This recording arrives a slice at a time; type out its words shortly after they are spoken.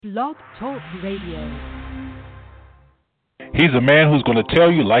Blog Talk Radio. He's a man who's going to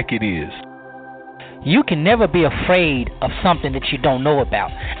tell you like it is. You can never be afraid of something that you don't know about.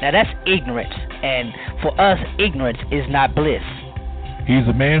 Now that's ignorance, and for us, ignorance is not bliss. He's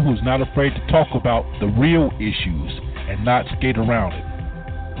a man who's not afraid to talk about the real issues and not skate around it.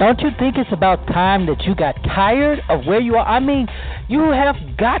 Don't you think it's about time that you got tired of where you are? I mean, you have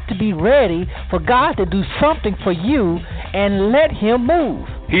got to be ready for God to do something for you and let Him move.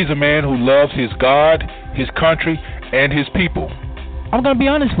 He's a man who loves his God, his country, and his people. I'm going to be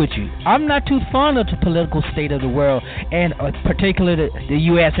honest with you. I'm not too fond of the political state of the world, and particularly the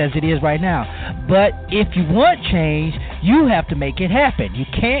U.S. as it is right now. But if you want change, you have to make it happen. You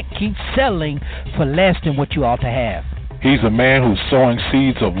can't keep settling for less than what you ought to have. He's a man who's sowing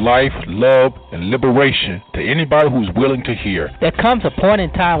seeds of life, love, and liberation to anybody who's willing to hear. There comes a point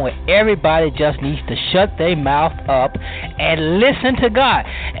in time where everybody just needs to shut their mouth up and listen to God.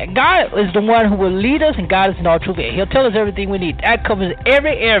 And God is the one who will lead us, and God is in all truth. He'll tell us everything we need. That covers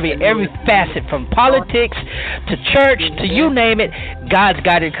every area, every facet, from politics to church to you name it. God's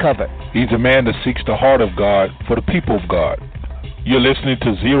got it covered. He's a man that seeks the heart of God for the people of God. You're listening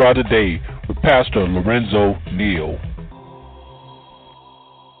to Zero Today with Pastor Lorenzo Neal.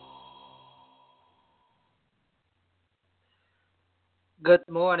 Good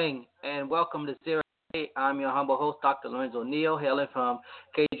morning and welcome to Zero Day. I'm your humble host, Dr. Lorenzo Neal, hailing from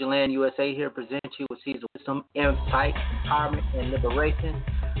Cajun Land, USA, here to present you with seeds of wisdom, insight, empowerment, and liberation,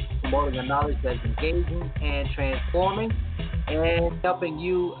 promoting a knowledge that's engaging and transforming, and helping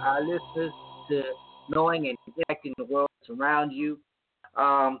you, our listeners, to knowing and connecting the world around you.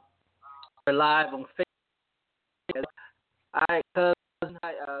 We're live on Facebook. Hi, cousin.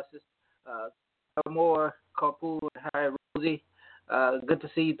 Hi, sister. More, Carpool. Hi, Rosie. Good to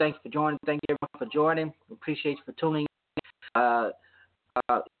see you. Thanks for joining. Thank you everyone for joining. Appreciate you for tuning in.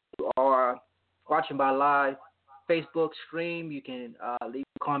 You are watching by live Facebook stream. You can leave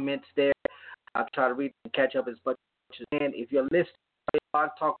comments there. I'll try to read and catch up as much as I can. If you're listening to Blog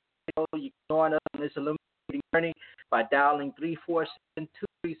Talk Radio, you can join us on this illuminating journey by dialing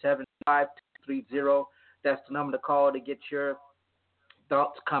 347-237-5230. That's the number to call to get your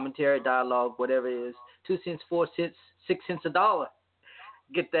thoughts, commentary, dialogue, whatever it is. 2 cents, 4 cents, 6 cents a dollar.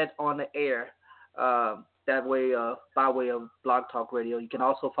 Get that on the air. That way, by way of Blog Talk Radio. You can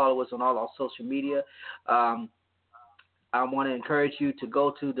also follow us on all our social media. I want to encourage you to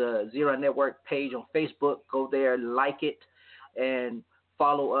go to the Zero Network page on Facebook. Go there, like it, and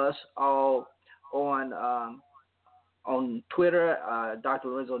follow us all on Twitter. Dr.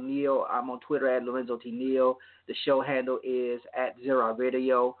 Lorenzo Neal. I'm on Twitter at Lorenzo T. Neal. The show handle is at Zero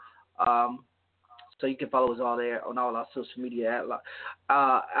Radio. So you can follow us all there on all our social media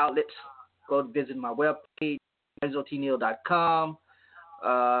outlets. Go visit my webpage, lorenzotneal.com.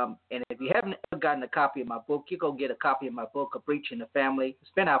 And if you haven't ever gotten a copy of my book, you go get a copy of my book, A Breach in the Family.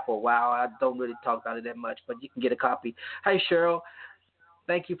 It's been out for a while. I don't really talk about it that much, but you can get a copy. Hi, Cheryl.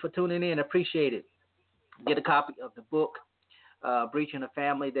 Thank you for tuning in. Appreciate it. Get a copy of the book, Breach in the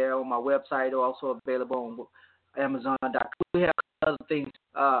Family, there on my website. Also available on Amazon.com. We have other things,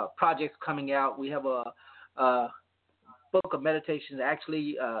 projects coming out. We have a book of meditations.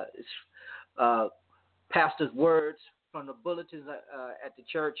 Actually, it's pastor's words from the bulletins at the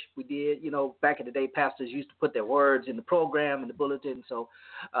church. We did, back in the day, pastors used to put their words in the program, in the bulletin. So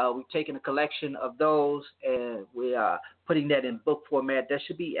we've taken a collection of those, and we are putting that in book format. That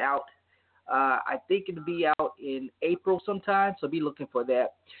should be out. I think it'll be out in April sometime, so be looking for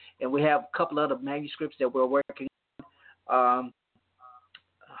that. And we have a couple other manuscripts that we're working on.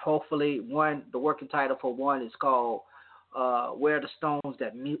 Hopefully, the working title for one is called "Where Are the Stones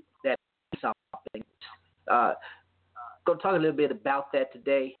That Mean Something." Going to talk a little bit about that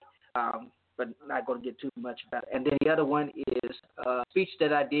today, but not going to get too much about it. And then the other one is a speech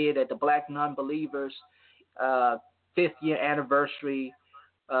that I did at the Black Non-Believers 5th year anniversary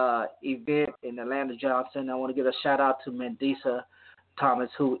event in Atlanta, Johnson. I want to give a shout out to Mandisa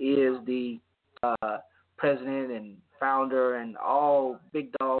Thomas, who is the president and founder and all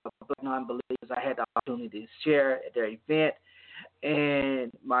big dog Black Non-Believers. I had the opportunity to share at their event,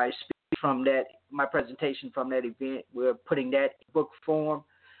 and my speech from that, my presentation from that event, we're putting that in book form.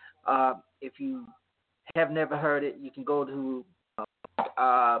 If you have never heard it, you can go to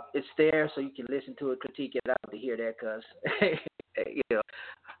it's there, so you can listen to it, critique it. I love to hear that because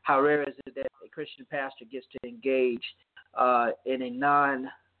how rare is it that a Christian pastor gets to engage in a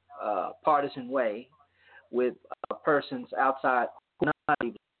non-partisan way with persons outside,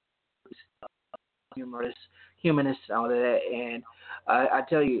 humanists, all of that. And I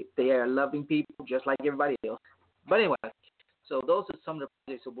tell you, they are loving people just like everybody else. But anyway, So those are some of the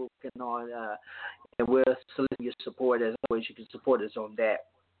projects that we're working on, and we'll solicit your support as always. You can support us on that.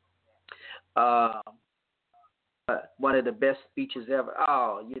 One of the best speeches ever.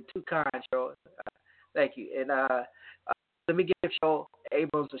 Oh, you're too kind, Cheryl. Thank you. And let me give Cheryl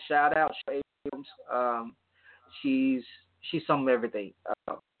Abrams a shout out. Cheryl Abrams, she's some of everything.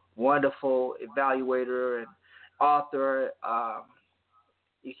 Wonderful evaluator and author.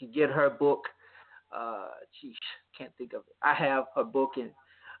 You can get her book. Can't think of it. I have her book, and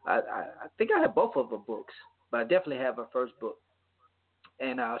I think I have both of her books, but I definitely have her first book.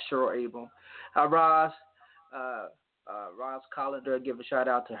 And Cheryl Abrams. Roz Collender, give a shout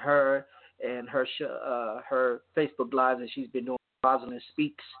out to her and her Facebook lives that she's been doing. Rosalind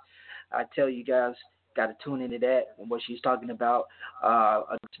Speaks. I tell you guys, got to tune into that and what she's talking about.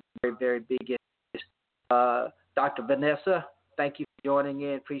 Very, very big. Dr. Vanessa, thank you for joining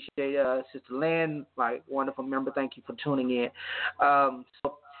in. Appreciate Sister Lynn, my wonderful member. Thank you for tuning in.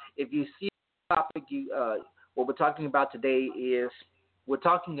 So if you see the topic, what we're talking about today is we're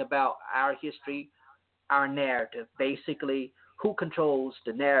talking about our history, our narrative, basically who controls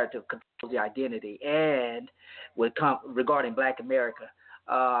the narrative, controls the identity, and regarding Black America,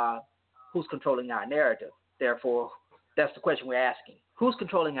 who's controlling our narrative. Therefore, that's the question we're asking: who's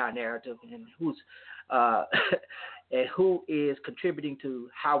controlling our narrative, and who is contributing to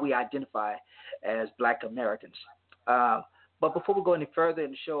how we identify as Black Americans? But before we go any further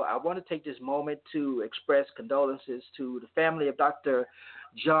in the show, I want to take this moment to express condolences to the family of Dr.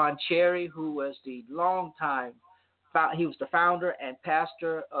 John Cherry, who was he was the founder and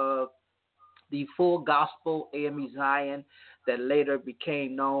pastor of the Full Gospel AME Zion that later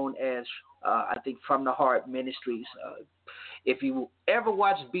became known as, I think, From the Heart Ministries. If you ever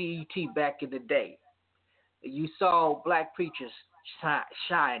watched BET back in the day, you saw Black preachers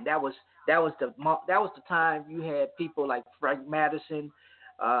shine. That was the time you had people like Frank Madison,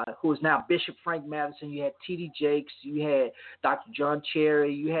 who is now Bishop Frank Madison. You had T.D. Jakes. You had Dr. John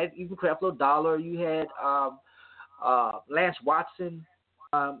Cherry. You had even Creflo Dollar. You had Lance Watson.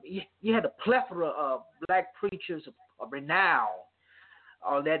 You had a plethora of Black preachers of renown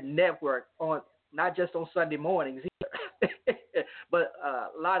on that network, on not just on Sunday mornings, but a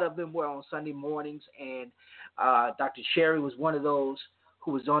lot of them were on Sunday mornings. And Dr. Cherry was one of those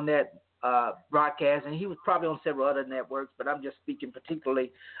who was on that broadcast, and he was probably on several other networks, but I'm just speaking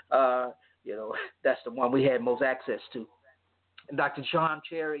particularly, that's the one we had most access to. And Dr. John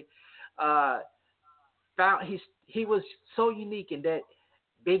Cherry, he was so unique in that,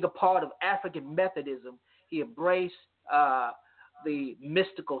 being a part of African Methodism, he embraced the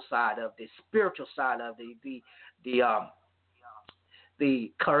mystical side of the spiritual side of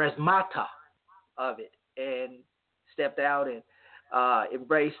the charismata of it, and stepped out and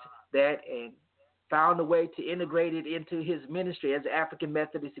embraced that and found a way to integrate it into his ministry as African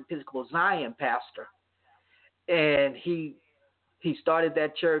Methodist Episcopal Zion pastor. And he started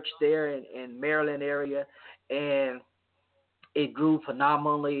that church there in Maryland area, and it grew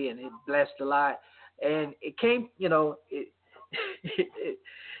phenomenally, and it blessed a lot. And it came,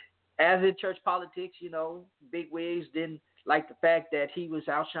 as in church politics, big wigs didn't like the fact that he was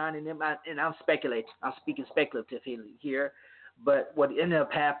outshining them. And I'm speculating. I'm speaking speculatively here. But what ended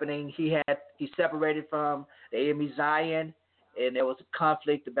up happening, he separated from the AME Zion, and there was a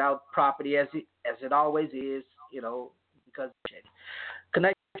conflict about property, as it always is, because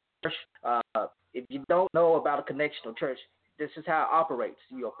Connectional Church. If you don't know about a connectional church, this is how it operates.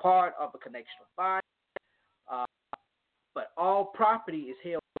 You're part of a connectional body, but all property is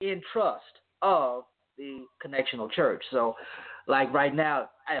held in trust of the connectional church. So, like right now,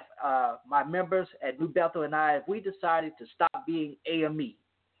 my members at New Bethel and I, if we decided to stop being AME,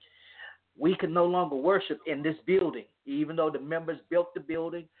 we can no longer worship in this building, even though the members built the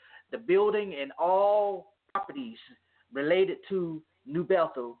building and all properties related to New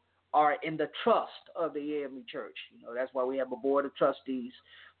Bethel are in the trust of the AME Church. That's why we have a board of trustees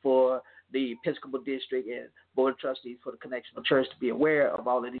for the Episcopal District and board of trustees for the Connectional Church to be aware of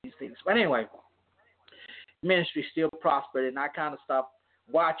all of these things. But anyway, ministry still prospered, and I kind of stopped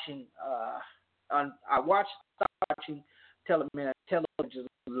watching. Stopped watching television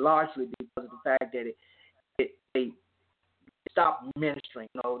largely because of the fact that they stopped ministering.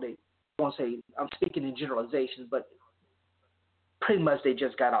 They won't say, I'm speaking in generalizations, but pretty much they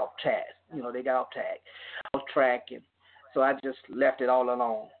just got off track. They got off track, and so I just left it all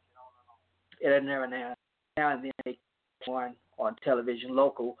alone. And now and then they come on television,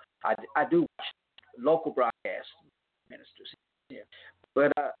 local. I do watch local broadcast ministers here,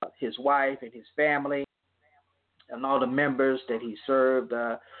 but his wife and his family and all the members that he served.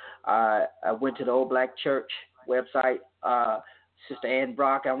 I went to the Old Black Church website Sister Ann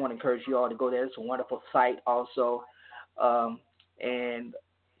Brock. I want to encourage you all to go there. It's a wonderful site also. And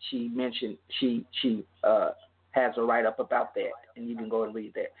she mentioned she has a write up about that, and you can go and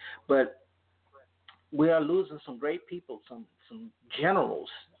read that. But we are losing some great people, some generals,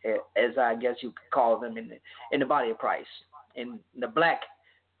 as I guess you could call them in the body of Christ, in the black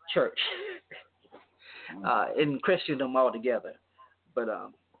church, in Christendom altogether, but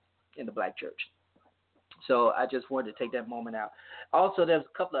in the black church. So I just wanted to take that moment out. Also, there's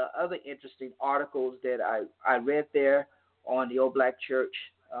a couple of other interesting articles that I read there on the Old Black Church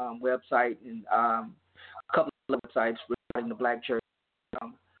website, and a couple of websites regarding the black church.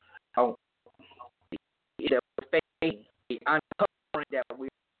 How that we're facing, the uncovering that we're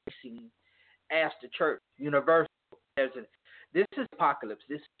facing as the church universal. This is apocalypse.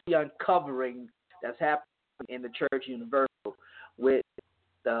 This is the uncovering that's happening in the church universal with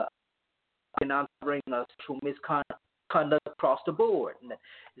the uncovering of sexual misconduct across the board. And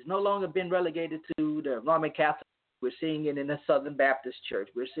it's no longer been relegated to the Roman Catholic. We're seeing it in the Southern Baptist Church.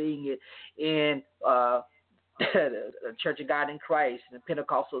 We're seeing it in the Church of God in Christ, and the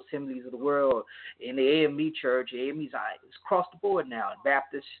Pentecostal Assemblies of the world, in the AME Church. AME's it's across the board now.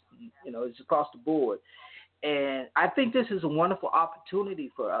 Baptist, it's across the board. And I think this is a wonderful opportunity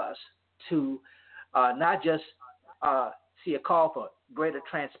for us to not just see a call for greater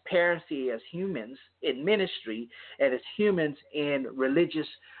transparency as humans in ministry and as humans in religious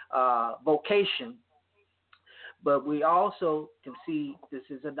vocation, but we also can see this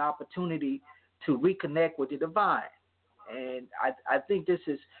is an opportunity to reconnect with the divine. And I think this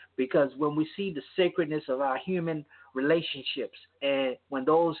is because when we see the sacredness of our human relationships, and when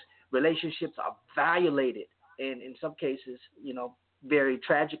those relationships are violated, and in some cases, very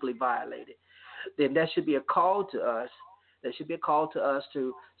tragically violated, then that should be a call to us. There should be a call to us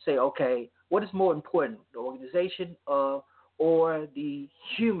to say, okay, what is more important, the organization or the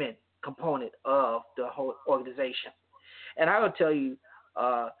human component of the whole organization? And I will tell you,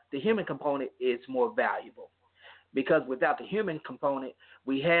 the human component is more valuable, because without the human component,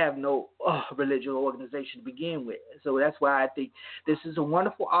 we have no religious organization to begin with. So that's why I think this is a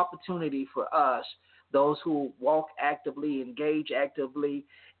wonderful opportunity for us, those who walk actively, engage actively,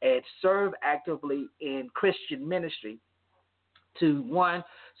 and serve actively in Christian ministry, to, one,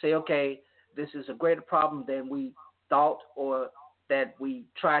 say, okay, this is a greater problem than we thought or that we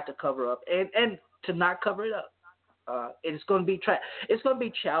tried to cover up, and to not cover it up. It's going to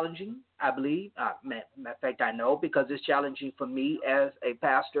be challenging, I believe. Matter of fact, I know, because it's challenging for me as a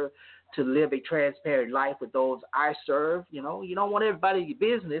pastor to live a transparent life with those I serve. You don't want everybody in your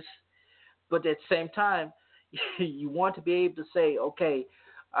business, but at the same time, you want to be able to say, okay,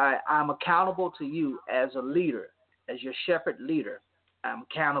 I'm accountable to you as a leader, as your shepherd leader. I'm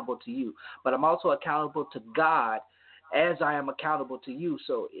accountable to you, but I'm also accountable to God as I am accountable to you.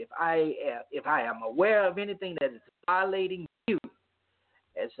 So if I am aware of anything that is violating you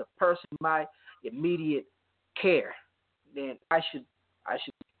as a person in my immediate care, then I should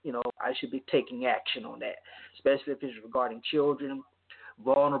be taking action on that, especially if it's regarding children,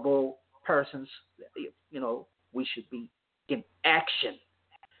 vulnerable persons. We should be in action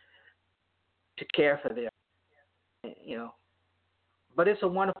to care for them. But it's a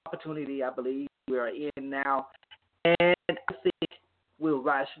wonderful opportunity, I believe, we are in now, and I think we'll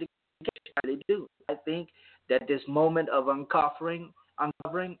rise to the occasion. I really do. I think that this moment of uncovering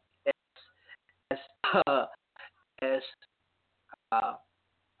as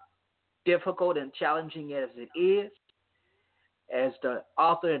difficult and challenging as it is, as the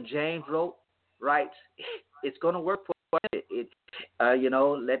author in James writes, it's going to work for it.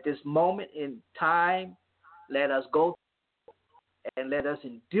 Let this moment in time, let us go and let us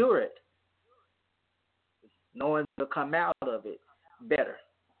endure it, knowing we'll come out of it better.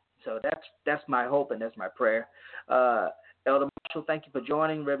 So that's my hope, and that's my prayer. Elder Marshall, thank you for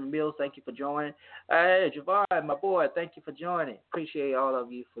joining. Reverend Mills, thank you for joining. Hey, Javon, my boy, thank you for joining. Appreciate all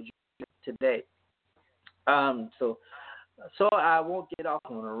of you for joining today. So I won't get off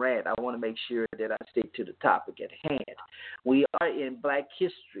on a rant. I want to make sure that I stick to the topic at hand. We are in Black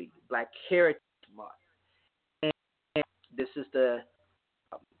History, Black Heritage Month. And this is the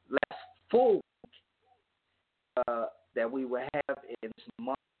last full week that we will have in this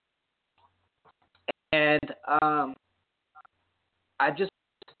month. And I just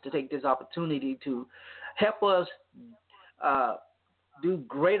want to take this opportunity to help us do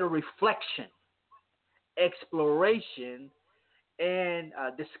greater reflection, exploration, and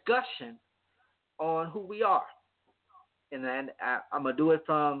discussion on who we are. And then I'm going to do it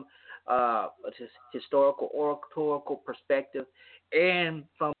from historical, oratorical perspective, and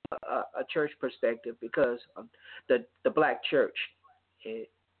from a church perspective, because the black church it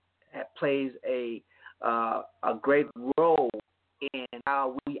plays a great role in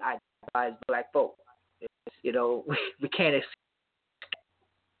how we identify as black folk. We can't.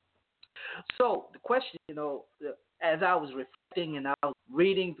 So the question, as I was reflecting and I was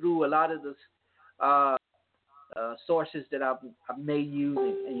reading through a lot of the sources that I may use,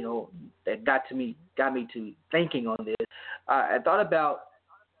 and that got me to thinking on this. I thought about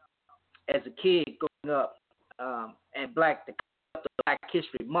as a kid growing up, and the Black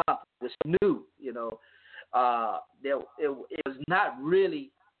History Month was new. It was not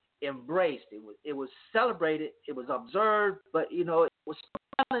really embraced. It was celebrated. It was observed, but it was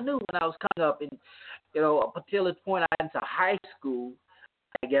kind of new when I was coming up. And a particular point I got into high school,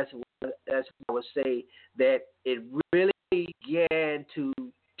 I guess that's what I would say, that it really began to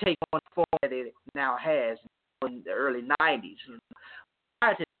take on the form that it now has in the early 90s.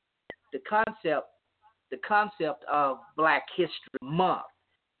 Prior to the concept of Black History Month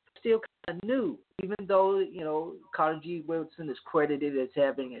still kind of new, even though Carter G. Woodson is credited as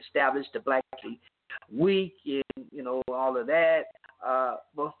having established the Black History Week and all of that.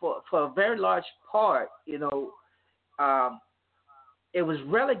 But for a very large part, it was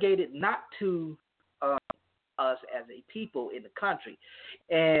relegated not to us as a people in the country,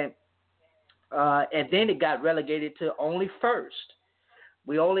 and then it got relegated to only first.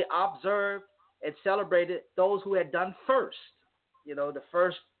 We only observed and celebrated those who had done first. The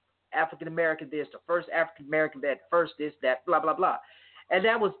first African American this, the first African American that, first this, that, blah blah blah, and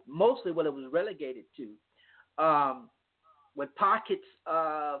that was mostly what it was relegated to, with pockets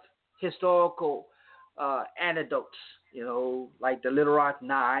of historical anecdotes. Like the Little Rock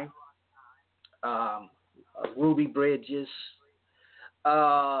Nine, Ruby Bridges,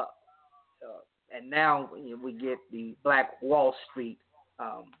 and now we get the Black Wall Street,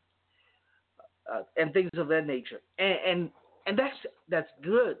 and things of that nature. And that's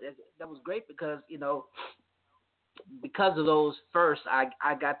good. That was great because because of those first,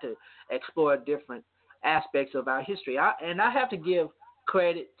 I got to explore different aspects of our history. I have to give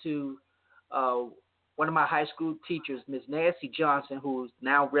credit to one of my high school teachers, Ms. Nancy Johnson, who's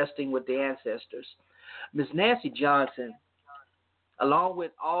now resting with the ancestors. Ms. Nancy Johnson, along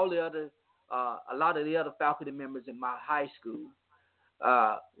with all the other, a lot of the other faculty members in my high school,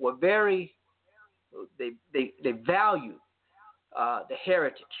 were very, they valued the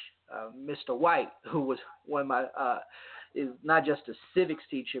heritage. Mr. White, who was one of my, is not just a civics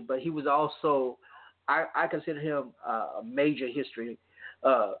teacher, but he was also, I consider him a major history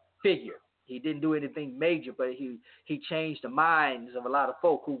figure. He didn't do anything major, but he changed the minds of a lot of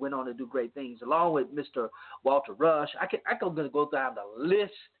folk who went on to do great things, along with Mr. Walter Rush. I can go down the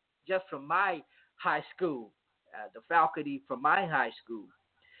list just from my high school, the faculty from my high school,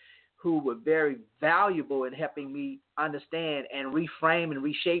 who were very valuable in helping me understand and reframe and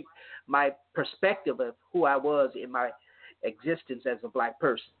reshape my perspective of who I was in my existence as a black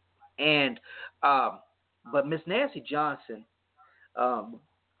person. And but Miss Nancy Johnson,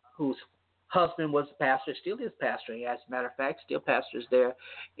 whose husband was a pastor, still is pastoring, as a matter of fact, still pastors there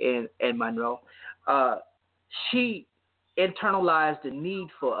in Monroe. She internalized the need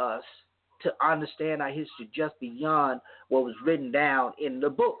for us to understand our history just beyond what was written down in the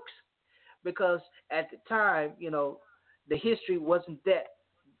books. Because at the time, the history wasn't that.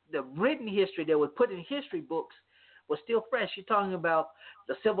 The written history that was put in history books was still fresh. You're talking about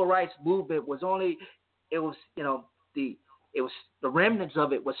the civil rights movement was only, it was the remnants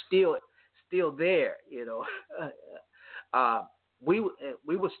of it was still there. We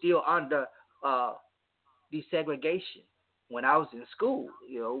were still under desegregation when I was in school.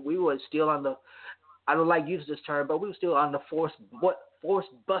 We were still under, I don't like using this term, but we were still under forced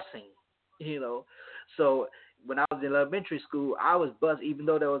busing. So when I was in elementary school, I was bused, even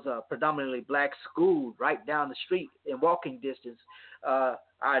though there was a predominantly black school right down the street in walking distance. Our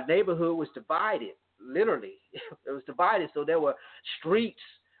neighborhood was divided, literally. It was divided, so there were streets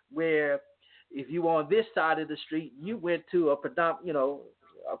where if you were on this side of the street, you went to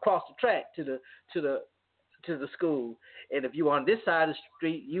across the track to the school, and if you were on this side of the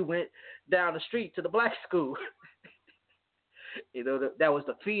street, you went down the street to the black school. That was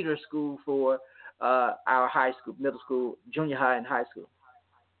the feeder school for our high school, middle school, junior high, and high school.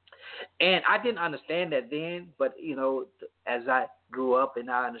 And I didn't understand that then, but as I grew up and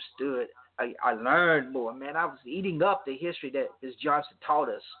I understood, I learned more. Man, I was eating up the history that Ms. Johnson taught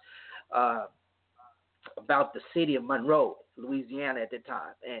us about the city of Monroe, Louisiana at the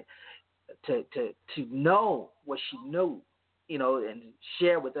time, and to know what she knew, and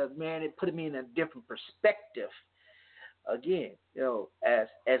share with us, man, it put me in a different perspective again, as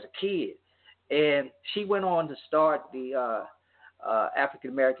a kid. And she went on to start the African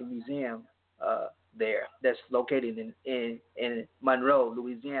American Museum there, that's located in Monroe,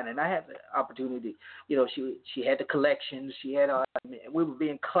 Louisiana. And I had the opportunity, she had the collection, she had we would be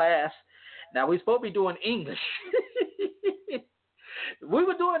in class. Now we were supposed to be doing English. We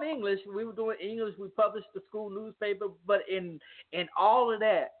were doing English. We published the school newspaper, but in all of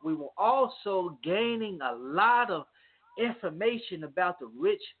that, we were also gaining a lot of information about the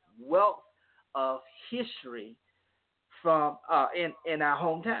rich wealth of history from in our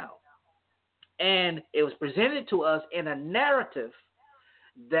hometown. And it was presented to us in a narrative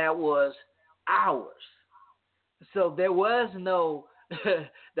that was ours. So there was no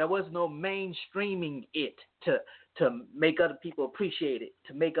mainstreaming it to make other people appreciate it,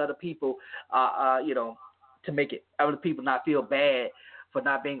 to make other people to make other people not feel bad for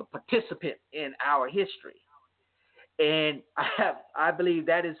not being a participant in our history. And I believe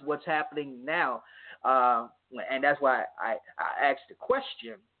that is what's happening now, and that's why I asked the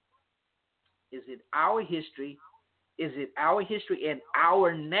question: is it our history? Is it our history and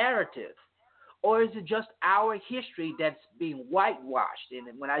our narrative? Or is it just our history that's being whitewashed?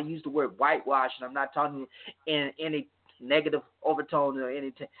 And when I use the word whitewashed, I'm not talking in any negative overtones or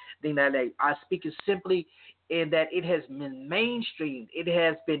anything like that. I speak it simply in that it has been mainstreamed. It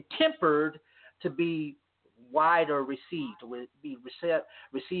has been tempered to be wider received, to be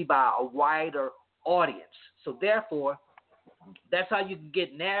received by a wider audience. So therefore, that's how you can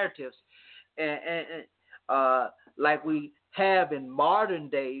get narratives, and like we have in modern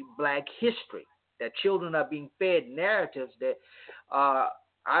day Black history, that children are being fed narratives that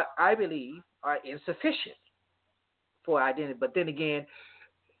I believe are insufficient for identity. But then again,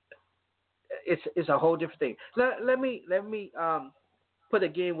 it's a whole different thing. Let me put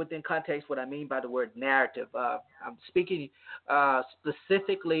again within context what I mean by the word narrative. I'm speaking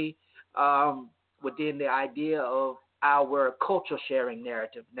specifically within the idea of our culture sharing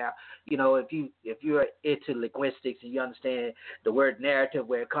narrative. Now, if you're into linguistics and you understand the word narrative,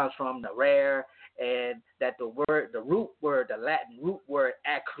 where it comes from, the rare, and that the Latin root word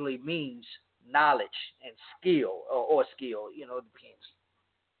actually means knowledge and skill, or skill, it depends.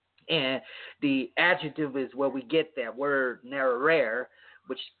 And the adjective is where we get that word narrare,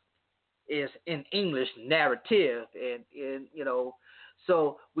 which is in English narrative, and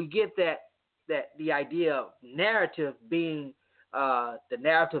so we get that the idea of narrative being the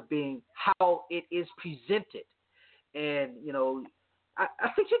narrative being how it is presented. And I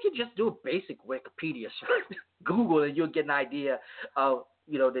think you can just do a basic Wikipedia search, Google, and you'll get an idea of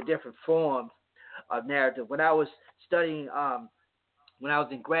the different forms of narrative. When I was studying, when I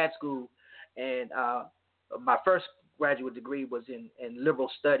was in grad school, and my first graduate degree was in liberal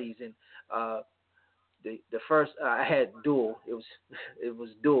studies, and the first I had dual. It was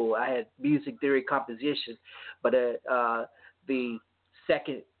dual. I had music theory composition, but the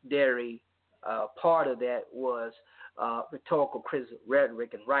secondary part of that was rhetorical criticism,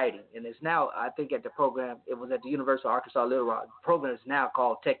 rhetoric, and writing. And it's now, I think, at the program. It was at the University of Arkansas Little Rock. The program is now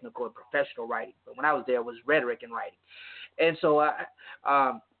called technical and professional writing. But when I was there, it was rhetoric and writing. And so I,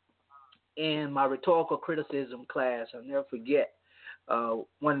 in my rhetorical criticism class, I'll never forget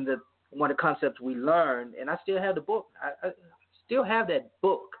one of the concepts we learned, and I still have the book. I still have that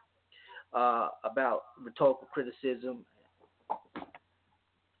book about rhetorical criticism.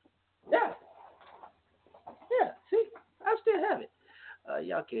 Yeah. See, I still have it.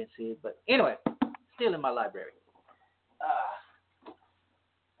 Y'all can't see it, but anyway, still in my library.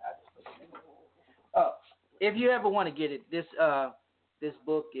 If you ever want to get it, this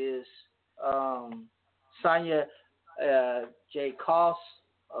book is Sonia J. Koss,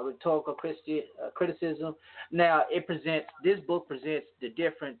 Rhetorical Criticism. Now, this book presents the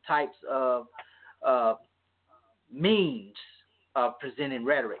different types of means of presenting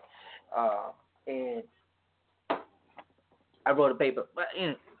rhetoric, and I wrote a paper, but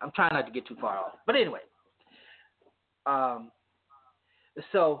I'm trying not to get too far off. But anyway,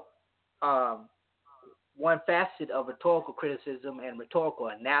 one facet of rhetorical criticism and rhetorical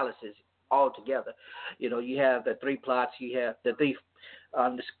analysis altogether, you have the three plots, you have the three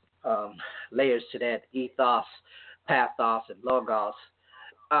layers to that: ethos, pathos, and logos.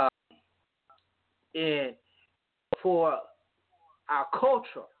 And for our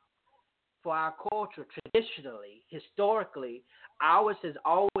culture, traditionally, historically, ours has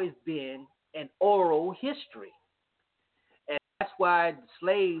always been an oral history. And that's why the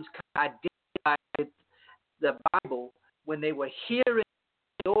slaves identified with the Bible when they were hearing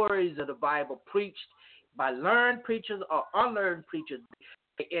stories of the Bible preached by learned preachers or unlearned preachers.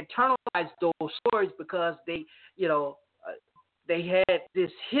 They internalize those stories because they had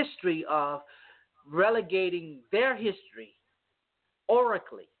this history of relegating their history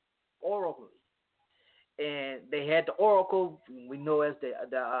orally, and they had the oracle we know as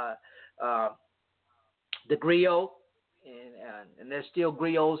the griot, and there's still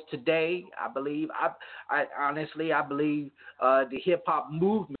griots today. I believe. I honestly believe the hip hop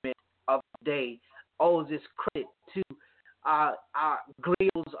movement of today owes its credit to our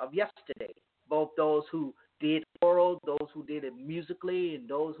griots of yesterday, both those who did oral, those who did it musically, and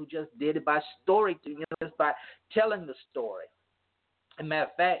those who just did it by story, just by telling the story. As a matter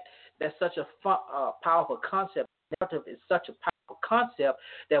of fact, that's such a powerful concept. Narrative is such a powerful concept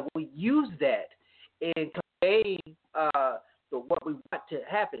that we use that in conveying what we want to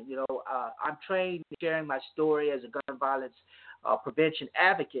happen. I'm trained in sharing my story as a gun violence prevention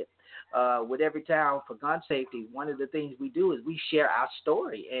advocate with every town for gun safety. One of the things we do is we share our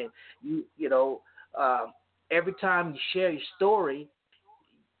story, and every time you share your story,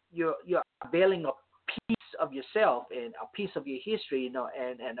 you're unveiling a piece of yourself and a piece of your history, and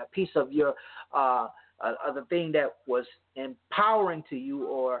a piece of your of the thing that was empowering to you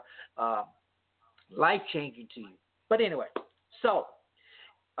or life-changing to you. But anyway, so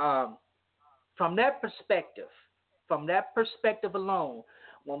from that perspective alone,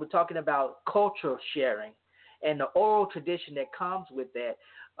 when we're talking about cultural sharing and the oral tradition that comes with that,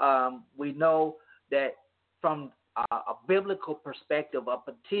 we know that from a biblical perspective, up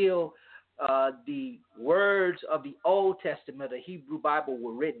until the words of the Old Testament, the Hebrew Bible,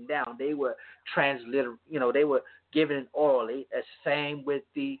 were written down, they were transliterated. They were given orally. As same with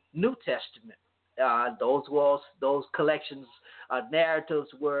the New Testament. Those collections of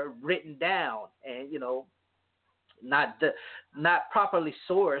narratives were written down, and not properly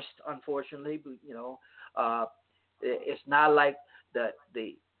sourced, unfortunately. But it's not like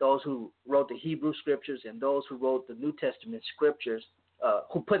those who wrote the Hebrew scriptures and those who wrote the New Testament scriptures,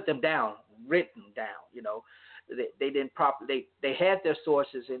 who put them down, written down. They didn't properly. They had their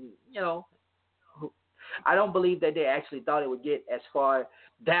sources, and I don't believe that they actually thought it would get as far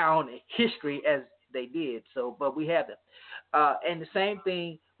down in history as they did. So, but we have them, and the same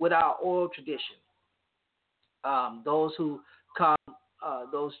thing with our oral tradition. Those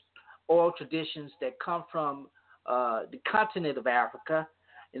oral traditions that come from the continent of Africa,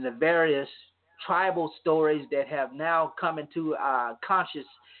 and the various tribal stories that have now come into our conscious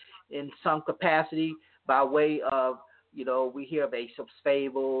in some capacity by way of, we hear of Aesop's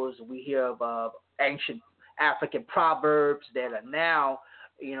fables, we hear of ancient African proverbs that are now,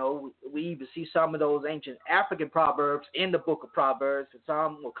 we even see some of those ancient African proverbs in the book of Proverbs, and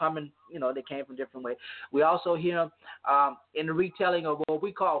some were coming, they came from different ways. We also hear in the retelling of what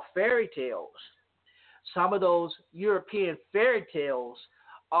we call fairy tales. Some of those European fairy tales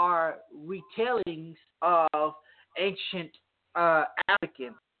are retellings of ancient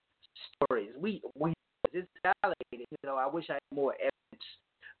African stories. It's validated. I wish I had more evidence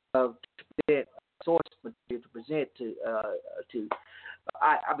of source material to present to.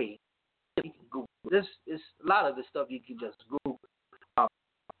 I mean, you can Google this. Is a lot of the stuff you can just Google.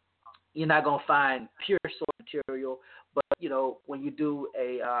 You're not gonna find pure source material, but when you do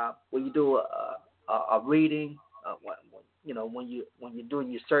a reading, when you're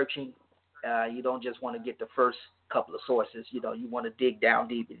doing your searching, you don't just want to get the first couple of sources. You want to dig down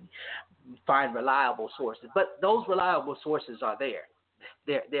deep and find reliable sources. But those reliable sources are there.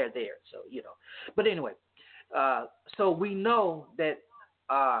 They're there. So But anyway, so we know that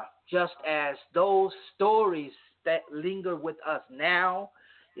just as those stories that linger with us now,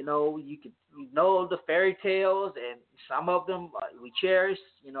 the fairy tales, and some of them we cherish.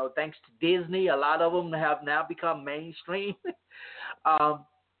 Thanks to Disney, a lot of them have now become mainstream.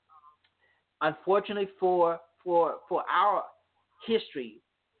 Unfortunately for our history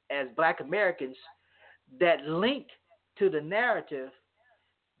as Black Americans, that link to the narrative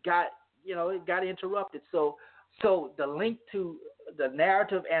got interrupted. So the link to the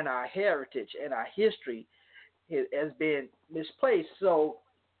narrative and our heritage and our history has been misplaced. So,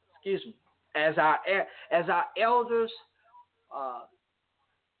 excuse me, as our elders,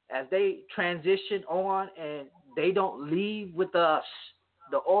 as they transition on and they don't leave with us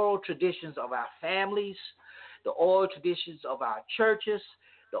the oral traditions of our families, the oral traditions of our churches,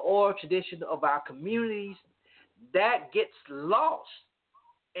 the oral tradition of our communities, that gets lost,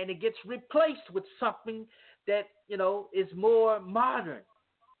 and it gets replaced with something that is more modern.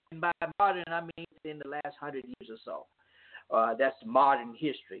 And by modern, I mean in the last 100 years or so. That's modern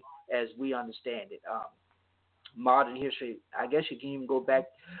history as we understand it. Modern history, I guess you can even go back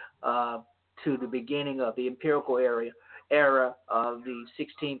to the beginning of the empirical era of the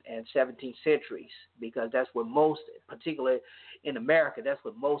 16th and 17th centuries, because that's where most, particularly in America, that's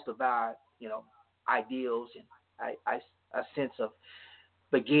where most of our, ideals and a sense of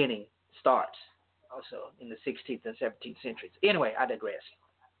beginning starts. Also in the 16th and 17th centuries. Anyway, I digress.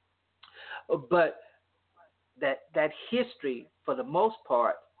 But that history, for the most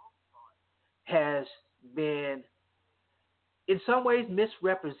part, has been in some ways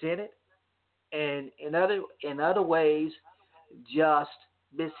misrepresented, and in other ways just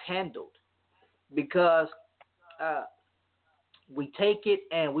mishandled, because we take it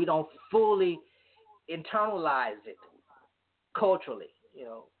and we don't fully internalize it culturally,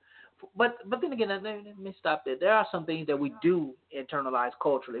 But then again, let me stop there. There are some things that we do internalize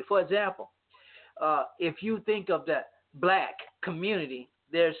culturally. For example, if you think of the black community,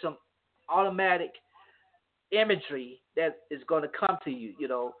 there's some automatic imagery that is going to come to you,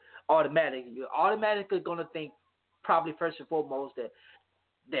 automatically. You're automatically going to think, probably first and foremost, that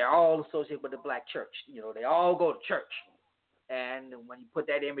they're all associated with the black church. They all go to church. And when you put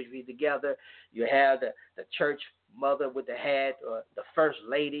that imagery together, you have the church mother with the hat, or the first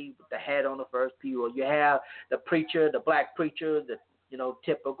lady with the hat on the first pew, or you have the preacher, the black preacher, the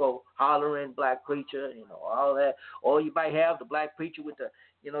typical hollering black preacher, all that. Or you might have the black preacher with the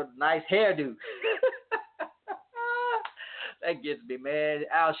nice hairdo. That gets me, man.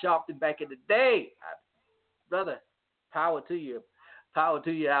 Al Sharpton back in the day, brother. Power to you,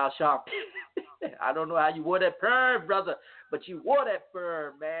 Al Sharpton. I don't know how you wore that perm, brother, but you wore that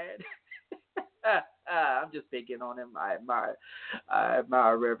perm, man. I'm just picking on him. I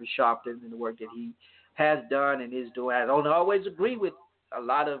admire Reverend Sharpton and the work that he has done and is doing. I don't always agree with a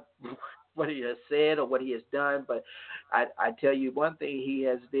lot of what he has said or what he has done, but I tell you one thing, he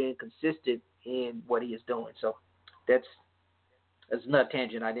has been consistent in what he is doing. So that's another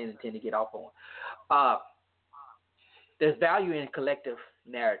tangent I didn't intend to get off on. There's value in collective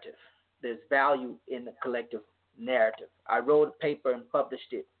narrative. There's value in the collective narrative. I wrote a paper and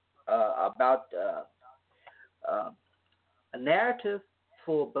published it about a narrative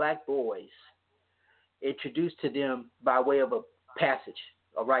for black boys introduced to them by way of a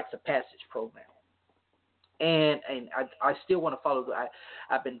rites of passage program. And I still want to follow.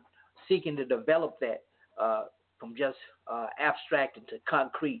 I've been seeking to develop that from just abstract into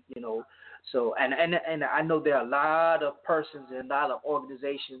concrete, So and I know there are a lot of persons and a lot of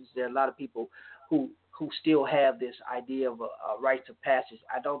organizations. There are a lot of people who still have this idea of a rites of passage.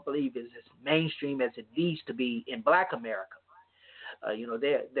 I don't believe it's as mainstream as it needs to be in Black America.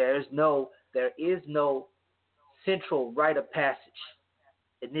 There is no central rite of passage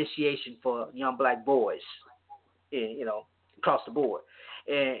initiation for young black boys, across the board.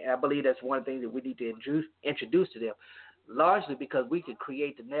 And I believe that's one of the things that we need to introduce to them, largely because we can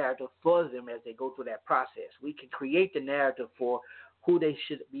create the narrative for them as they go through that process. We can create the narrative for who they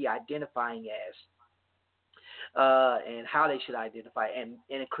should be identifying as, and how they should identify. And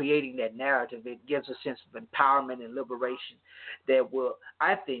in creating that narrative, it gives a sense of empowerment and liberation that will,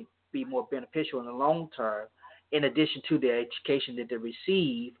 I think, be more beneficial in the long term, in addition to the education that they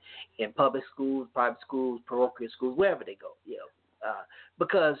receive in public schools, private schools, parochial schools, wherever they go.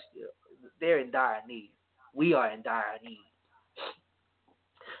 Because they're in dire need. We are in dire need.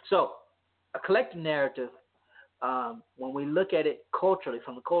 So a collective narrative, when we look at it culturally,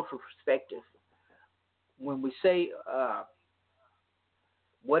 from a cultural perspective, when we say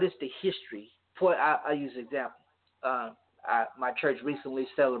what is the history, I'll use an example. My church recently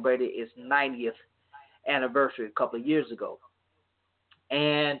celebrated its 90th anniversary a couple of years ago.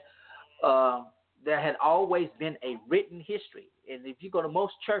 And there had always been a written history. And if you go to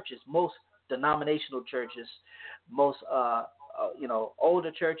most churches, most denominational churches, most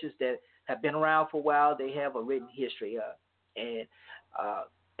older churches that have been around for a while, they have a written history.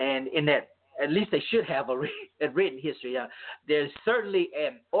 And in that, at least they should have a written history. There's certainly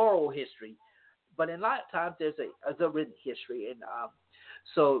an oral history, but in a lot of times there's a written history. And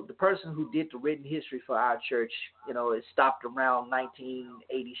so the person who did the written history for our church, it stopped around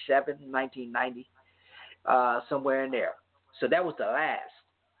 1987, 1990, somewhere in there. So that was the last.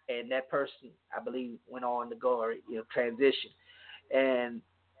 And that person, I believe, went on to go or transition, and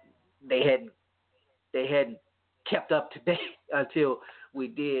they hadn't kept up to date until we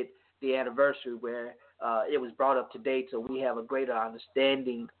did the anniversary, where it was brought up to date, so we have a greater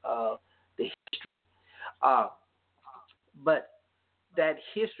understanding of the history. But that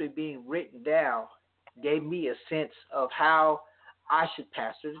history being written down gave me a sense of how I should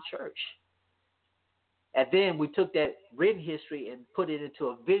pastor the church. And then we took that written history and put it into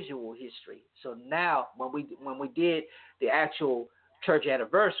a visual history. So now when we did the actual church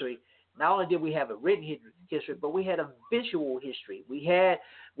anniversary, Not only did we have a written history, but we had a visual history. We had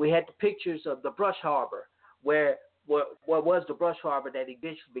the pictures of the Brush Harbor, where what was the Brush Harbor that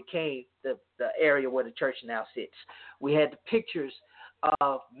eventually became the area where the church now sits. We had the pictures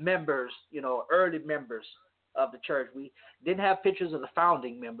of members, early members of the church. We didn't have pictures of the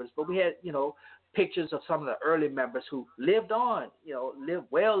founding members, but we had, pictures of some of the early members who lived on, lived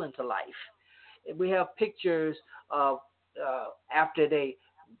well into life. And we have pictures of after they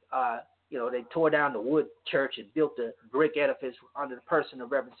tore down the wood church and built the brick edifice under the person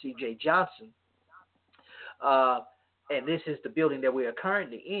of Reverend C.J. Johnson. And this is the building that we are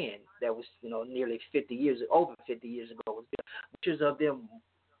currently in. That was, nearly over 50 years ago. Was built. Pictures of them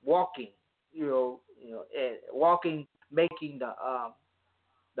walking, walking, making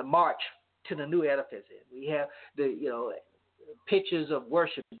the march to the new edifice. We have the, pictures of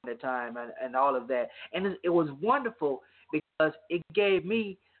worship at the time and all of that. And it was wonderful because it gave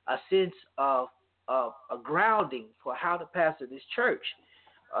me a sense of a grounding for how to pastor this church.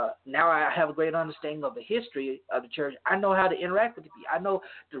 Now I have a great understanding of the history of the church. I know how to interact with the people. I know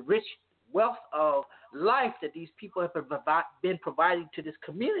the rich wealth of life that these people have been providing to this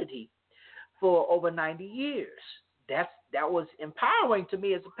community for over 90 years. That was empowering to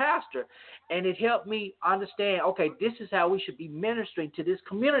me as a pastor, and it helped me understand, okay, this is how we should be ministering to this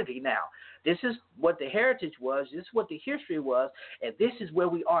community now. This is what the heritage was, this is what the history was, and this is where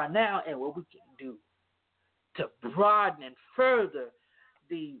we are now and what we can do to broaden and further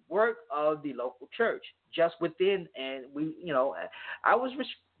the work of the local church just within. And we, I was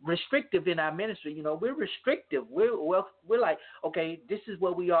restrictive in our ministry. We're restrictive. We're like, okay, this is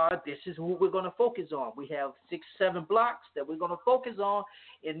where we are. This is who we're going to focus on. We have 6-7 blocks that we're going to focus on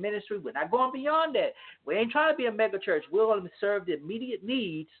in ministry. We're not going beyond that. We ain't trying to be a mega church. We're going to serve the immediate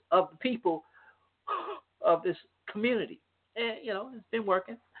needs of the people of this community. And, it's been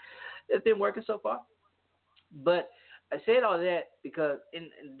working. It's been working so far. But I said all that because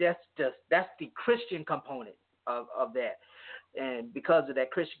that's the Christian component of that. And because of that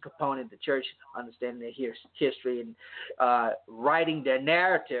Christian component, the church understanding their history and writing their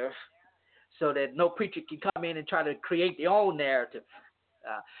narrative so that no preacher can come in and try to create their own narrative.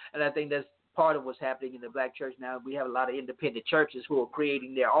 And I think that's part of what's happening in the black church now. We have a lot of independent churches who are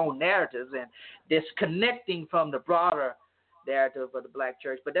creating their own narratives and disconnecting from the broader narrative of the black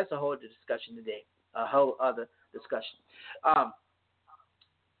church. But that's a whole other discussion today, a whole other discussion.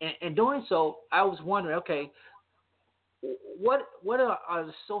 In doing so, I was wondering, okay, what are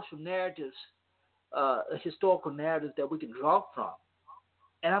the social narratives, historical narratives that we can draw from?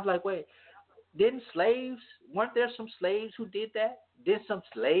 And I was like, wait, weren't there some slaves who did that? Did some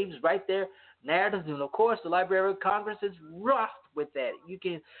slaves write their narratives? And of course, the Library of Congress is rough with that. You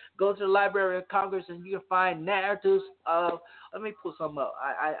can go to the Library of Congress and you can find narratives of, let me pull some up.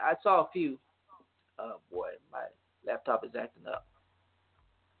 I saw a few. Oh boy, my laptop is acting up.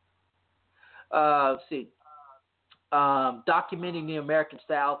 Let's see. Documenting the American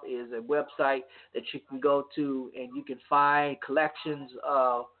South is a website that you can go to, and you can find collections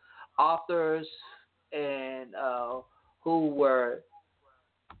of authors and who were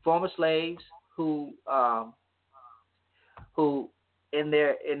former slaves who in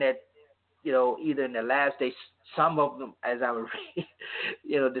their either in their last days, some of them, as I would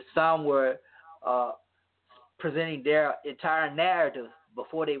read, some were presenting their entire narrative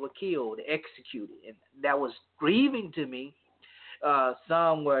before they were killed, executed, and that was grieving to me.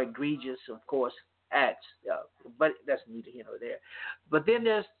 Some were egregious, of course, acts, but that's neither here nor there. But then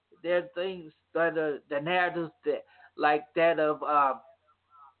there are things that are the narratives that, like that of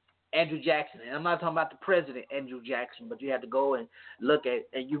Andrew Jackson, and I'm not talking about the president Andrew Jackson, but you have to go and look at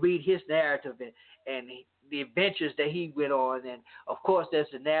and you read his narrative and the adventures that he went on, and of course there's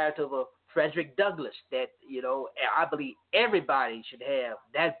the narrative of Frederick Douglass that, I believe everybody should have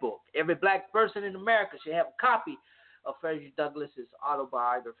that book. Every black person in America should have a copy of Frederick Douglass's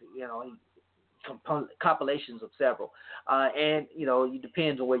autobiography, compilations of several. And, it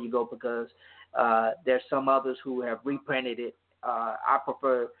depends on where you go because there's some others who have reprinted it. I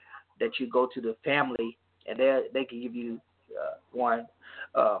prefer that you go to the family and they can give you one.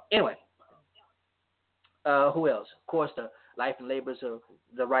 Anyway, who else? Of course, the Life and Labors of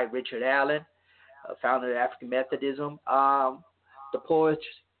the Right Richard Allen, founder of African Methodism. The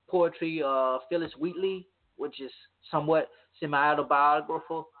poetry of Phyllis Wheatley, which is somewhat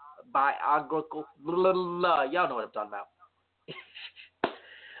semi-autobiographical, y'all know what I'm talking about.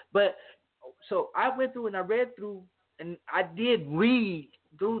 But so I went through and I read through, and I did read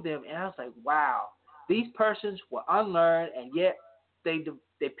through them, and I was like, wow, these persons were unlearned, and yet they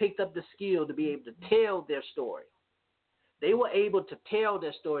picked up the skill to be able to tell their story. They were able to tell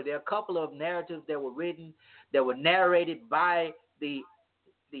their story. There are a couple of narratives that were written, that were narrated by the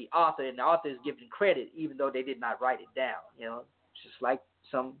author, and the author is given credit even though they did not write it down. It's just like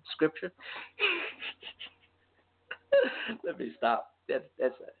some scripture. Let me stop. That's a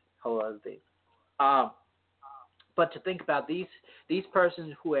whole other thing. But to think about these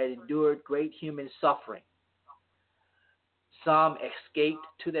persons who had endured great human suffering. Some escaped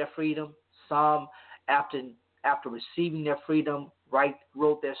to their freedom. Some, after receiving their freedom,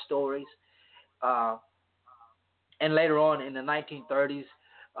 wrote their stories. And later on in the 1930s,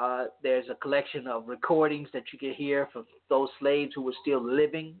 there's a collection of recordings that you can hear from those slaves who were still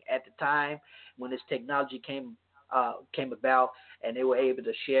living at the time when this technology came about, and they were able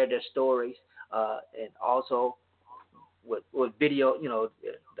to share their stories, and also with video,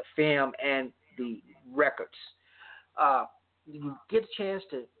 the film and the records. You get a chance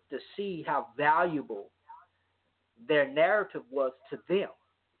to see how valuable their narrative was to them,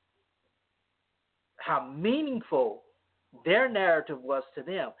 how meaningful their narrative was to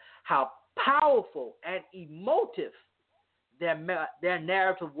them, how powerful and emotive their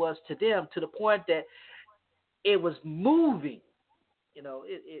narrative was to them, to the point that it was moving.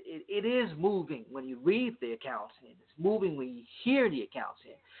 It is moving when you read the accounts, and it's moving when you hear the accounts.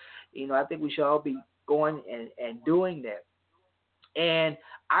 And, I think we should all be going and doing that. And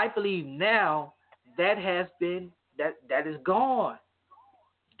I believe now that is gone.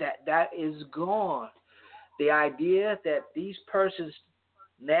 That is gone. The idea that these persons'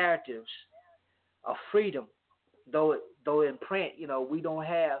 narratives of freedom, though in print, we don't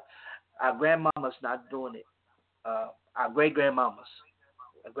have, our grandmamas not doing it, our great-grandmamas,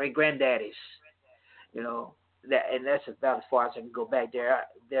 our great-granddaddies, and that's about as far as I can go back.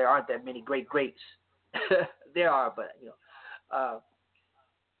 There aren't that many great-greats. There are, but,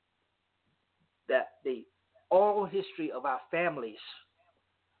 that the oral history of our families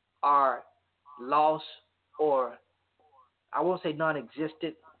are lost, or I won't say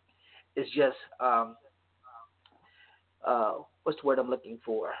non-existent. It's just what's the word I'm looking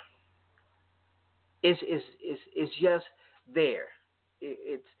for? It's just there.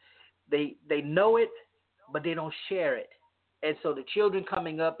 They know it, but they don't share it. And so the children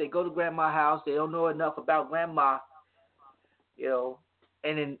coming up, they go to grandma's house. They don't know enough about grandma,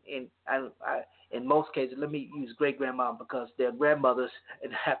 And in most cases, let me use great grandma, because their grandmothers,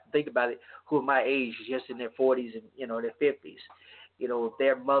 and I have to think about it, who are my age, just in their 40s and their 50s.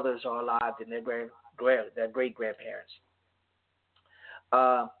 Their mothers are alive and their great grandparents.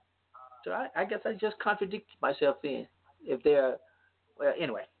 So I guess I just contradicted myself then. If they're, well,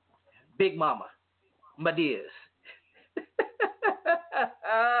 anyway, Big Mama, my dears.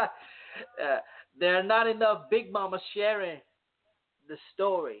 There are not enough Big Mamas sharing the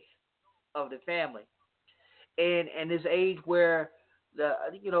story of the family, and this age where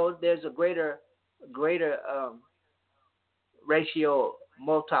there's a greater ratio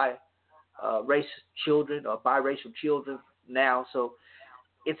race children or biracial children now, so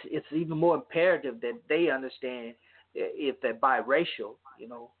it's even more imperative that they understand, if they're biracial,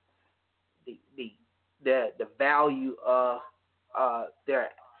 the value of their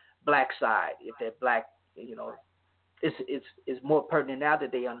black side. If they're black, it's more pertinent now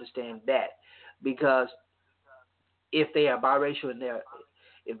that they understand that, because if they are biracial and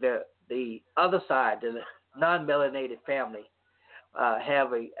if they're the other side, the non-melanated family,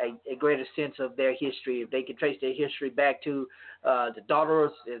 have a greater sense of their history, if they can trace their history back to the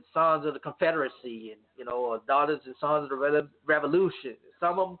daughters and sons of the Confederacy, and or daughters and sons of the Revolution.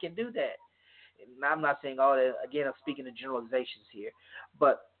 Some of them can do that. And I'm not saying all that. Again, I'm speaking in generalizations here,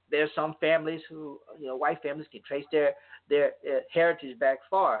 but there's some families who, white families, can trace their heritage back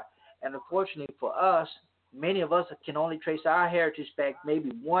far. And unfortunately for us, many of us can only trace our heritage back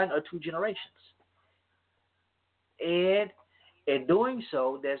maybe 1 or 2 generations. And in doing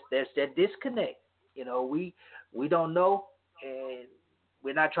so, there's that disconnect. We don't know, and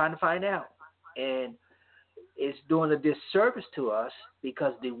we're not trying to find out. And it's doing a disservice to us,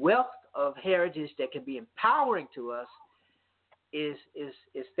 because the wealth of heritage that can be empowering to us is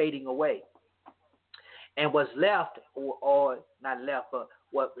fading away. And what's left, or not left, but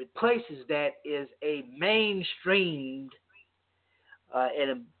what replaces that is a mainstreamed and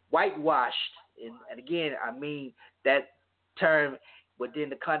a whitewashed, and again, I mean that term within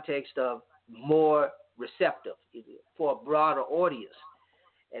the context of more receptive for a broader audience.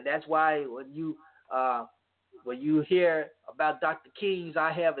 And that's why when you hear about Dr. King's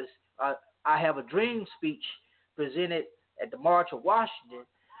I Have a Dream speech presented at the March of Washington,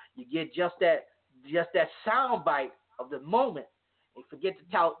 you get just that sound bite of the moment, and forget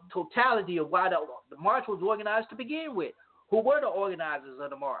the totality of why the march was organized to begin with. who were the organizers of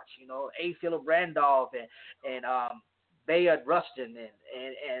the march. A. Philip Randolph and Bayard Rustin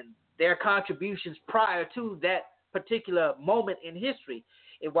and their contributions prior to that particular moment in history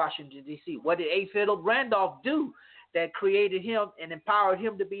in Washington, D.C. What did A. Philip Randolph do that created him and empowered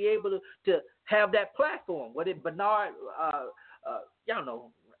him to be able to have that platform? What did Bernard, y'all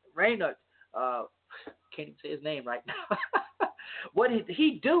know, Raynard, can't even say his name right now. What did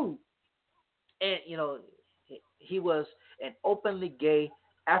he do? And, he was an openly gay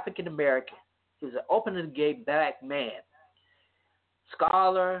African American. He was an openly gay black man,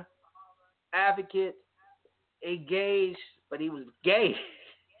 scholar, advocate, engaged, but he was gay.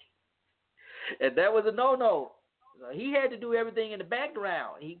 And that was a no-no. He had to do everything in the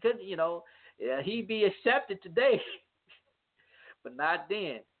background. He couldn't, he'd be accepted today, but not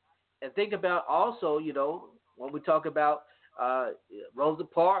then. And think about also, when we talk about Rosa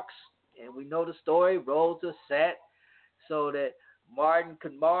Parks, and we know the story, Rosa sat so that Martin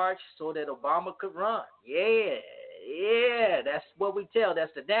could march, so that Obama could run. Yeah, that's what we tell.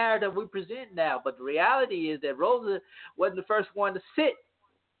 That's the narrative we present now. But the reality is that Rosa wasn't the first one to sit,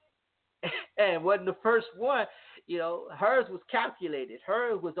 and wasn't the first one. Hers was calculated.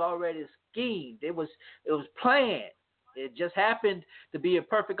 Hers was already schemed. It was planned. It just happened to be a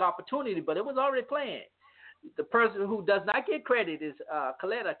perfect opportunity, but it was already planned. The person who does not get credit is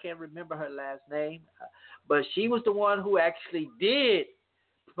Colette. I can't remember her last name, but she was the one who actually did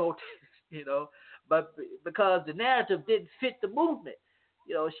protest, but because the narrative didn't fit the movement.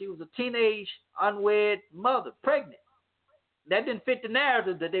 She was a teenage, unwed mother, pregnant. That didn't fit the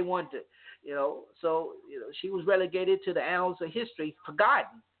narrative that they wanted to, so she was relegated to the annals of history,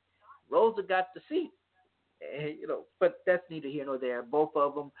 forgotten. Rosa got the seat. But that's neither here nor there. Both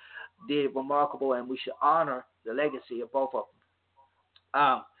of them did remarkable, and we should honor the legacy of both of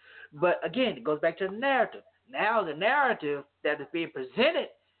them. But again, it goes back to the narrative. Now the narrative that is being presented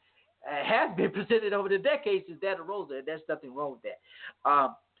has been presented over the decades is that of Rosa, and there's nothing wrong with that.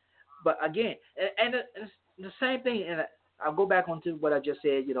 But again, and the same thing, and I'll go back onto what I just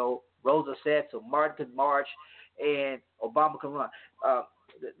said. Rosa said so Martin could march and Obama could run.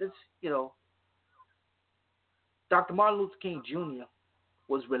 Dr. Martin Luther King Jr.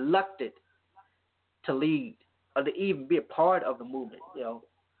 was reluctant to lead or to even be a part of the movement.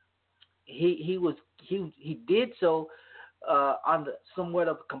 He did so under somewhat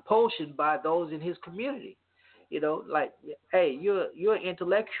of compulsion by those in his community. Like, hey, you're an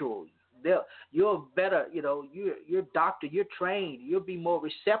intellectual. You're better. You're a doctor. You're trained. You'll be more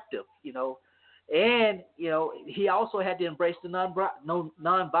receptive. And he also had to embrace the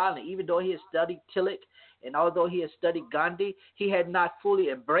non-violent, even though he had studied Tillich. And although he had studied Gandhi, he had not fully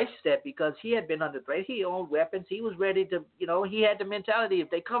embraced that because he had been under threat. He owned weapons. He was ready to, he had the mentality, if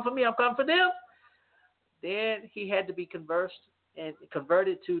they come for me, I'm coming for them. Then he had to be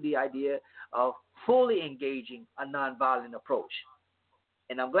converted to the idea of fully engaging a nonviolent approach.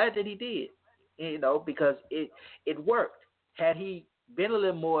 And I'm glad that he did, because it worked. Had he been a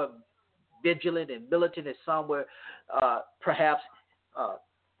little more vigilant and militant as some were perhaps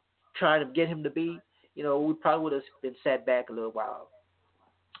trying to get him to be, we probably would have been set back a little while.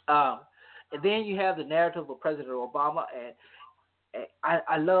 And then you have the narrative of President Obama, and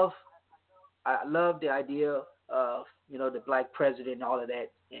I love the idea of the black president and all of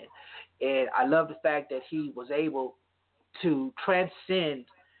that, and I love the fact that he was able to transcend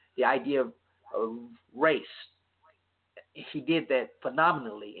the idea of race. He did that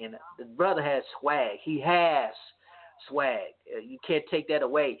phenomenally, and the brother has swag. He has swag. You can't take that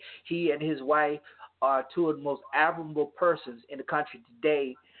away. He and his wife are two of the most admirable persons in the country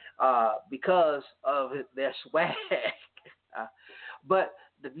today because of their swag. But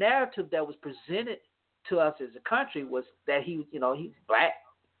the narrative that was presented to us as a country was that he's black,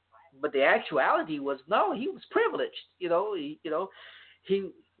 but the actuality was no, he was privileged. He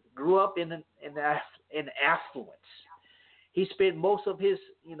grew up in affluence. He spent most of his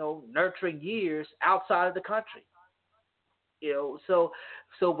nurturing years outside of the country. So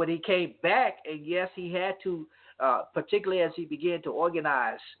when he came back, and yes, he had to, particularly as he began to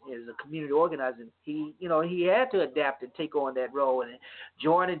organize as a community organizer, he had to adapt and take on that role. And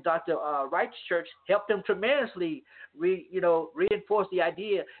joining Dr. Wright's church helped him tremendously, reinforce the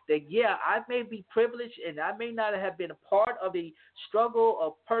idea that, yeah, I may be privileged and I may not have been a part of the struggle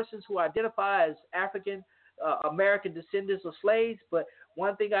of persons who identify as African American descendants of slaves, but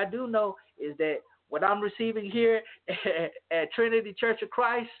one thing I do know is that what I'm receiving here at Trinity Church of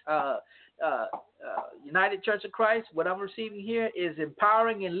Christ, United Church of Christ, what I'm receiving here is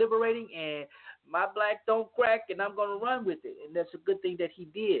empowering and liberating, and my black don't crack, and I'm going to run with it. And that's a good thing that he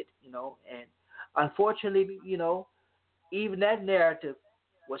did, And unfortunately, even that narrative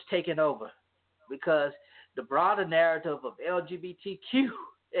was taken over because the broader narrative of LGBTQ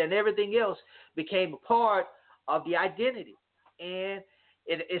and everything else became a part of the identity. And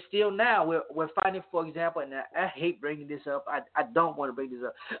it's still now. We're finding, for example, and I hate bringing this up. I don't want to bring this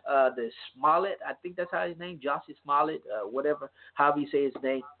up. The Smollett, I think that's how his name, Jussie Smollett, whatever, however you say his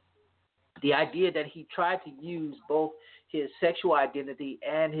name. The idea that he tried to use both his sexual identity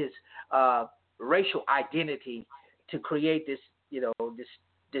and his racial identity to create this,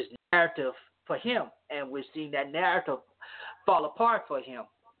 this narrative for him, and we're seeing that narrative fall apart for him.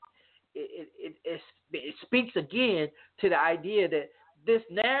 It speaks again to the idea that this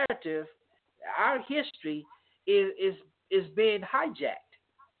narrative, our history, is being hijacked,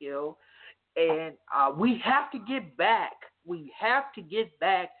 and we have to get back. We have to get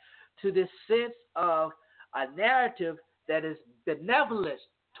back to this sense of a narrative that is benevolent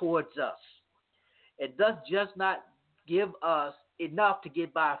towards us. It does just not give us enough to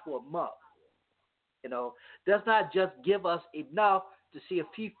get by for a month. Does not just give us enough to see a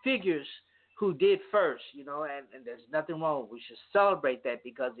few figures who did first, and there's nothing wrong. We should celebrate that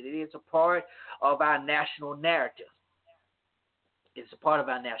because it is a part of our national narrative. It's a part of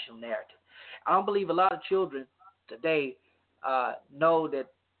our national narrative. I don't believe a lot of children today know that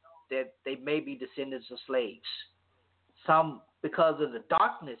they may be descendants of slaves. Some, because of the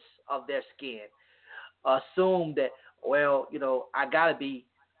darkness of their skin, assume that, I got to be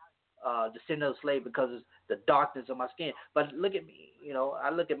descendant of slave because of the darkness of my skin. But look at me, I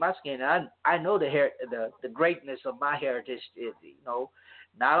look at my skin, and I know the greatness of my heritage.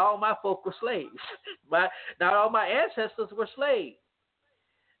 Not all my folk were slaves. Not all my ancestors were slaves.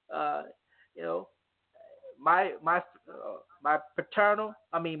 My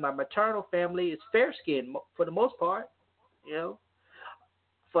maternal family is fair skinned for the most part.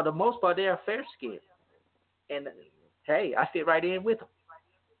 For the most part, they are fair skinned, and hey, I fit right in with them.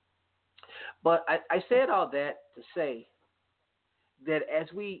 But I said all that to say that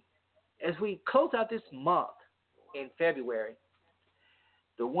as we close out this month in February,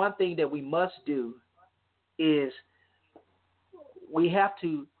 the one thing that we must do is we have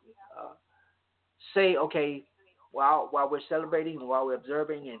to say, okay, while we're celebrating and while we're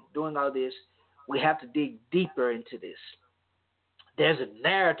observing and doing all this, we have to dig deeper into this. There's a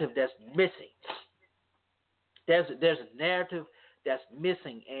narrative that's missing. There's a narrative that's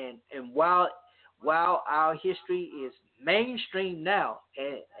missing, and while our history is mainstream now,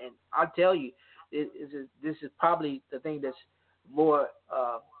 and I'll tell you, this is probably the thing that's more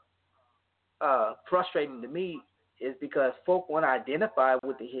frustrating to me, is because folk want to identify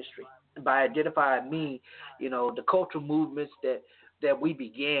with the history. By identify, I mean, the cultural movements that we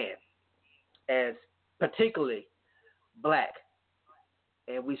began as particularly black,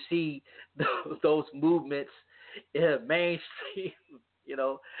 and we see those movements in mainstream.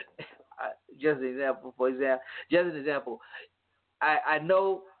 Just an example. I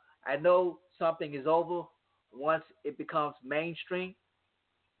know something is over once it becomes mainstream.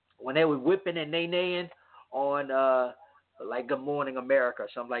 When they were whipping and nay-naying on like Good Morning America or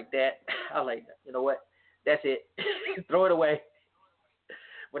something like that, I was like, you know what? That's it. Throw it away.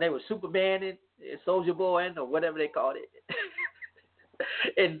 When they were Superman and Soldier Boy or whatever they called it.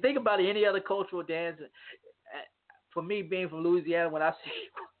 And think about any other cultural dance. For me, being from Louisiana, when I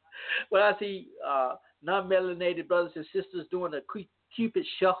see non-melanated brothers and sisters doing the Cupid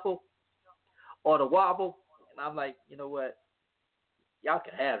shuffle or the wobble, and I'm like, you know what? Y'all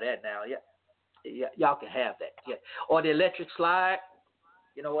can have that now. Yeah, y'all can have that. Yeah. Or the electric slide.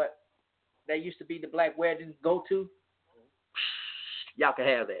 You know what? That used to be the black wedding go-to. Y'all can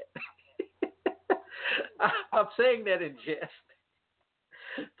have that. I'm saying that in jest.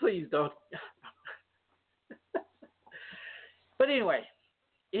 Please don't. But anyway,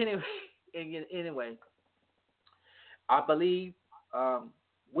 I believe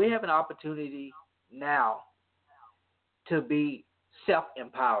we have an opportunity now to be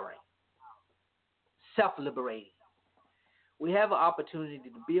self-empowering, self-liberating. We have an opportunity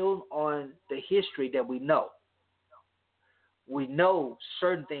to build on the history that we know. We know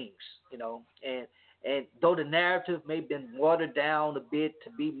certain things, and though the narrative may have been watered down a bit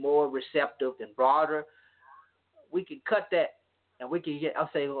to be more receptive and broader, we can cut that. And we can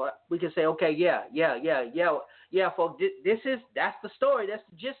say, okay, yeah, folks, that's the story, that's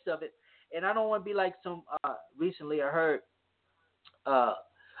the gist of it. And I don't want to be like some. Recently, I heard a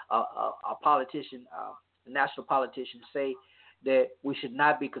politician, a national politician, say that we should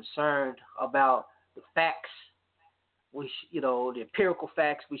not be concerned about the facts. The empirical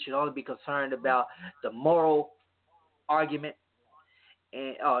facts. We should only be concerned about the moral argument.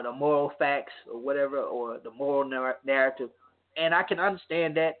 and the moral facts or whatever, or the moral narrative. And I can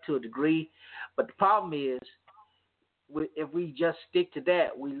understand that to a degree, but the problem is, if we just stick to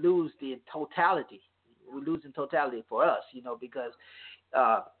that, we lose the totality. We lose in totality for us, because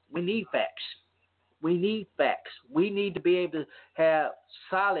we need facts. We need facts. We need to be able to have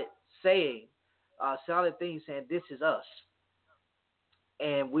solid things saying this is us.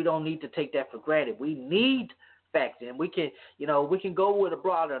 And we don't need to take that for granted. We need facts, and we can go with a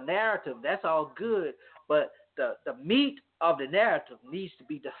broader narrative. That's all good, but the meat of the narrative needs to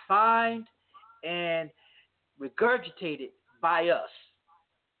be defined and regurgitated by us.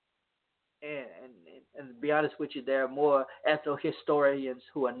 And to be honest with you, there are more ethno-historians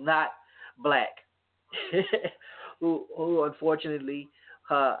who are not black, who unfortunately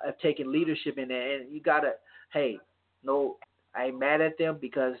have taken leadership in there. And you gotta, I ain't mad at them,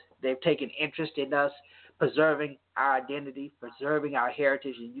 because they've taken interest in us preserving our identity, preserving our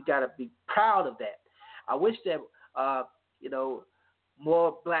heritage, and you gotta be proud of that. I wish that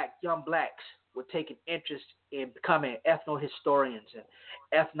more young blacks would take an interest in becoming ethno-historians and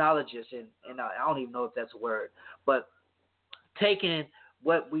ethnologists, and I don't even know if that's a word, but taking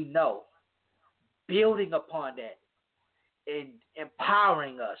what we know, building upon that, and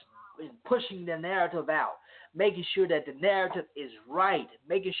empowering us, and pushing the narrative out, making sure that the narrative is right,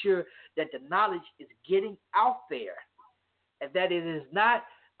 making sure that the knowledge is getting out there, and that it is not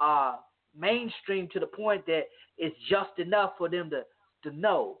mainstream to the point that it's just enough for them to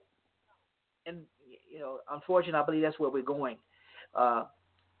know. And unfortunately, I believe that's where we're going. I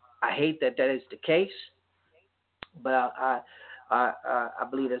hate that is the case, but I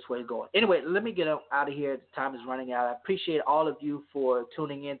believe that's where it's going. Anyway, let me get out of here. The time is running out. I appreciate all of you for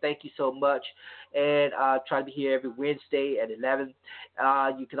tuning in. Thank you so much. And try to be here every Wednesday at 11.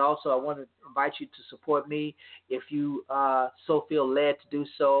 You can also, I want to invite you to support me if you so feel led to do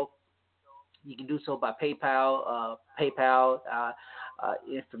so. You can do so by PayPal.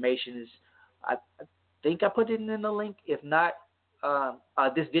 Information is, I think I put it in the link. If not,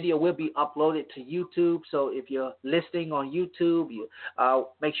 this video will be uploaded to YouTube. So if you're listening on YouTube, you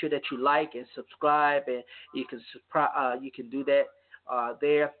make sure that you like and subscribe, and you can do that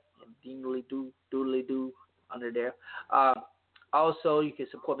there. Dingly do under there. Also, you can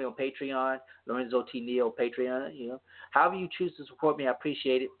support me on Patreon, Lorenzo T. Neal, Patreon. However you choose to support me, I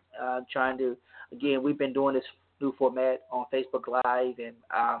appreciate it. Again, we've been doing this new format on Facebook Live, and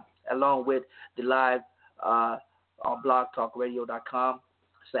along with the live on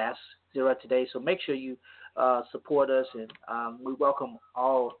blogtalkradio.com/0today. So make sure you support us, and we welcome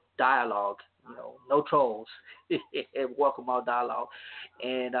all dialogue. No trolls. Welcome all dialogue,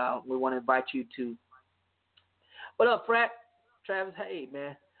 and we want to invite you to. What up, Frat? Travis? Hey,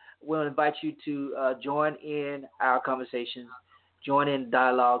 man. We'll invite you to join in our conversations. Join in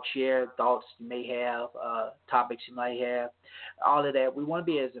dialogue, share thoughts you may have, topics you might have, all of that. We want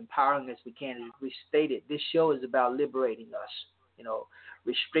to be as empowering as we can. As we stated, this show is about liberating us.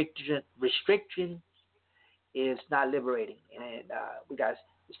 Restriction is not liberating, and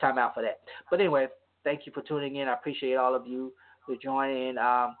it's time out for that. But anyway, thank you for tuning in. I appreciate all of you for joining.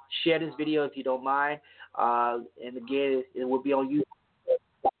 Share this video if you don't mind. And again, it will be on YouTube.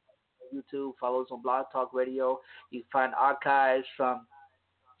 Follow us on Blog Talk Radio. You can find archives from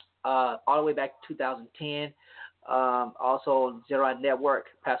all the way back to 2010. Also on Zero Network,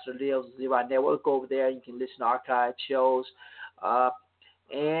 Pastor Neal's Zero Network. Go over there. You can listen to archive shows.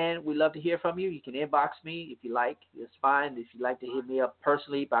 And we love to hear from you. You can inbox me if you like. It's fine. If you'd like to hit me up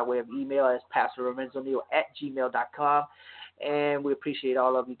personally by way of email, as PastorLorenzoNeal@gmail.com. And we appreciate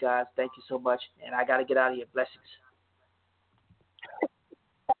all of you guys. Thank you so much. And I got to get out of here. Blessings.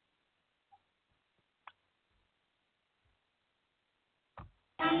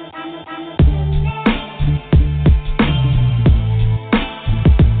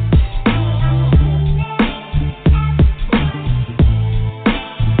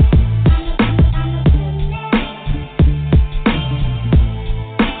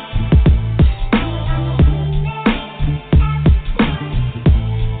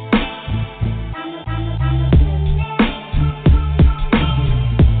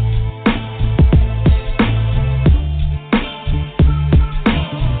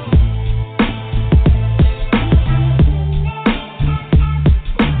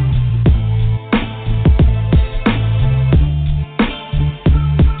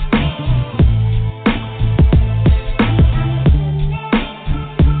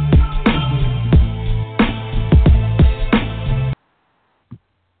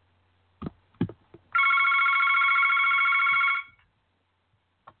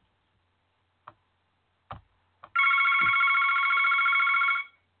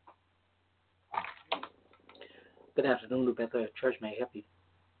 afternoon, New Bethel Church may help you.